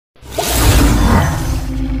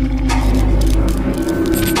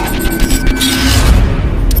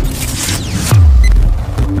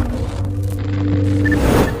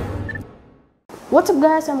up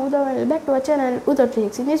guys, I'm Oodhav and welcome back to our channel Oodhav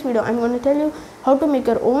Physics. In this video, I'm going to tell you how to make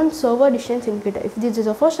your own server distance indicator. If this is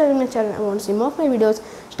your first time in my channel and want to see more of my videos,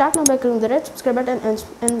 start now by clicking the red subscribe button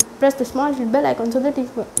and press the small bell icon so that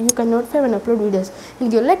you can notify when I upload videos. And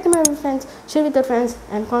if you like them, my friends, share with your friends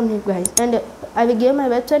and comment guys. And I will give my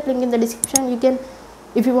website link in the description. You can,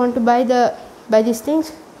 if you want to buy these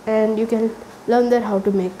things, and you can learn there how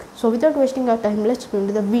to make. So without wasting our time, let's go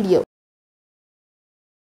into the video.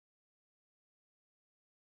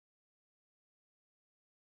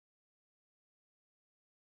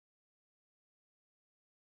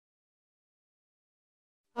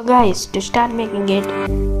 So guys, to start making it,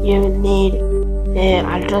 you will need an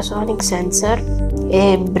ultrasonic sensor,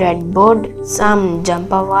 a breadboard, some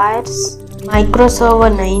jumper wires, micro servo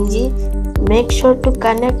 9G. Make sure to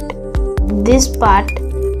connect this part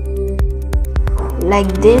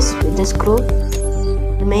like this with the screw.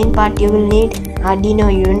 The main part you will need arduino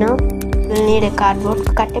uno. You will need a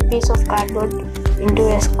cardboard. Cut a piece of cardboard into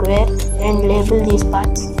a square and label these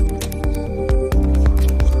parts.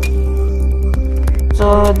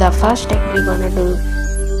 So the first step we're gonna do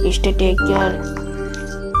is to take your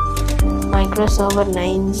micro servo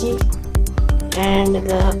 9G and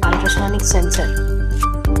the ultrasonic sensor.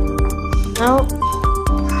 Now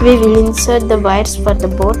we will insert the wires for the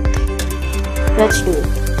board. Let's do it.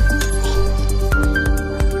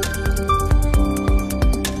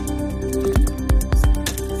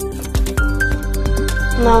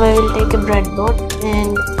 Now I will take a breadboard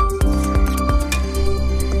and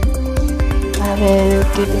I will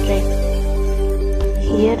keep it right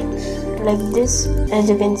here like this, as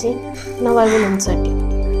you can see. Now I will insert it.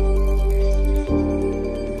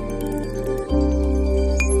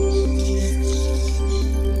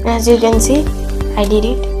 As you can see, I did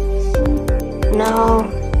it. Now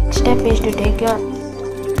step is to take your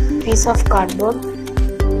piece of cardboard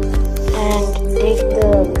and take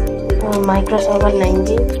the micro servo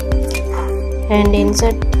 9G and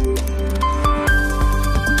insert.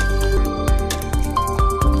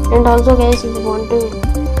 And also guys, if you want to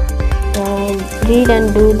read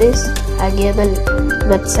and do this, I gave a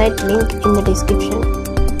website link in the description.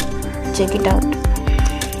 Check it out.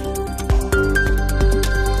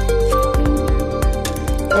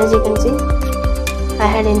 As you can see, I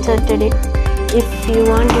had inserted it. If you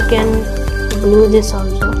want, you can glue this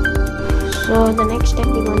also. So the next step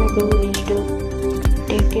we're gonna do is to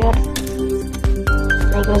take your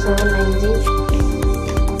micro servo 9G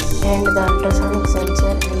and the ultrasonic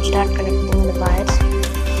sensor and start connecting the wires.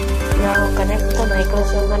 Now connect the micro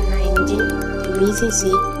servo 9G VCC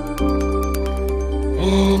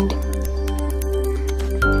and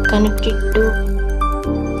connect it to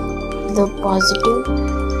the positive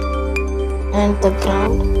and the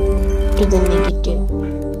ground to the negative.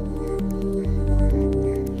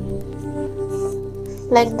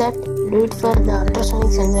 Like that, do it for the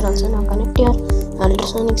ultrasonic sensor also. Now connect your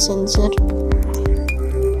ultrasonic sensor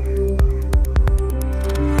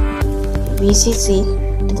VCC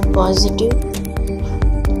to the positive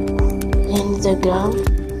and the ground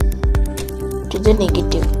to the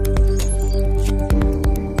negative.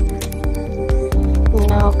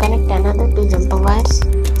 Now connect another two jumper wires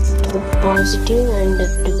to the positive and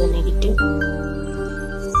to the negative.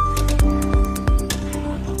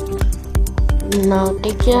 Now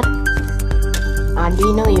take your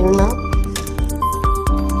arduino uno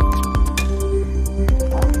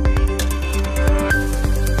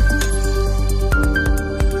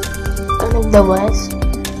the wires.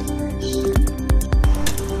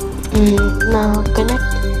 Now connect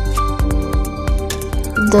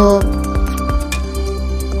the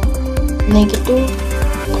negative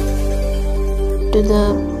to the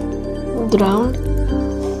ground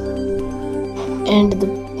and the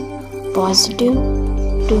positive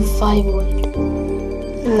to 5 volt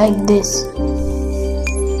like this.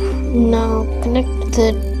 Now connect the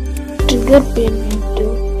trigger pin into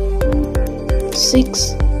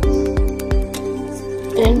 6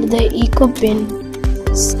 and the echo pin.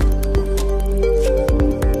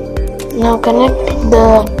 Now connect the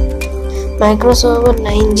micro servo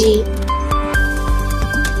 9G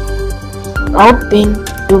out pin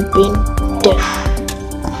to pin 10.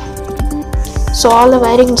 So all the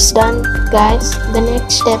wiring is done guys. The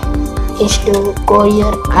next step is to code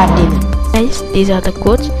your Arduino. Guys, these are the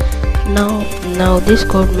codes. Now this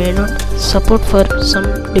code may not support for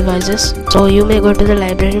some devices, so you may go to the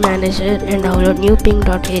library manager and download new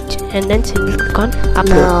ping.h and then simply click on upload.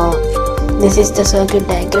 Now this is the circuit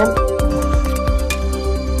diagram.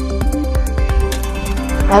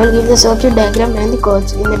 I will give the circuit diagram and the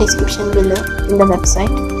codes in the description below in the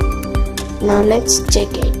website. Now let's check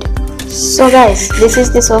it. So guys, this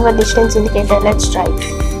is the servo distance indicator. Let's try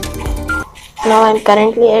it. Now I'm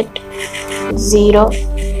currently at 0,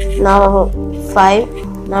 now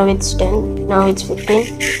 5, now it's 10, now it's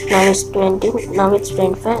 15, now it's 20, now it's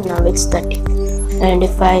 25, now it's 30. And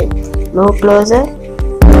if I move closer,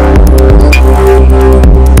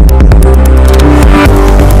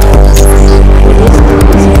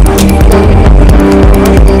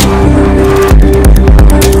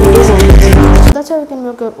 that's how you can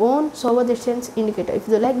make your own servo distance indicator. If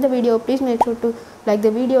you like the video, please make sure to like the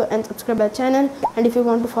video and subscribe our channel. And if you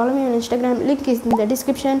want to follow me on Instagram, link is in the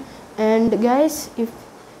description. And guys, if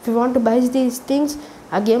you want to buy these things,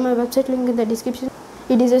 I gave my website link in the description.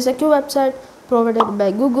 It is a secure website provided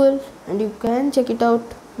by Google, and you can check it out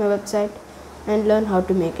my website and learn how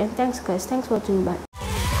to make. And thanks guys, thanks for watching. Bye.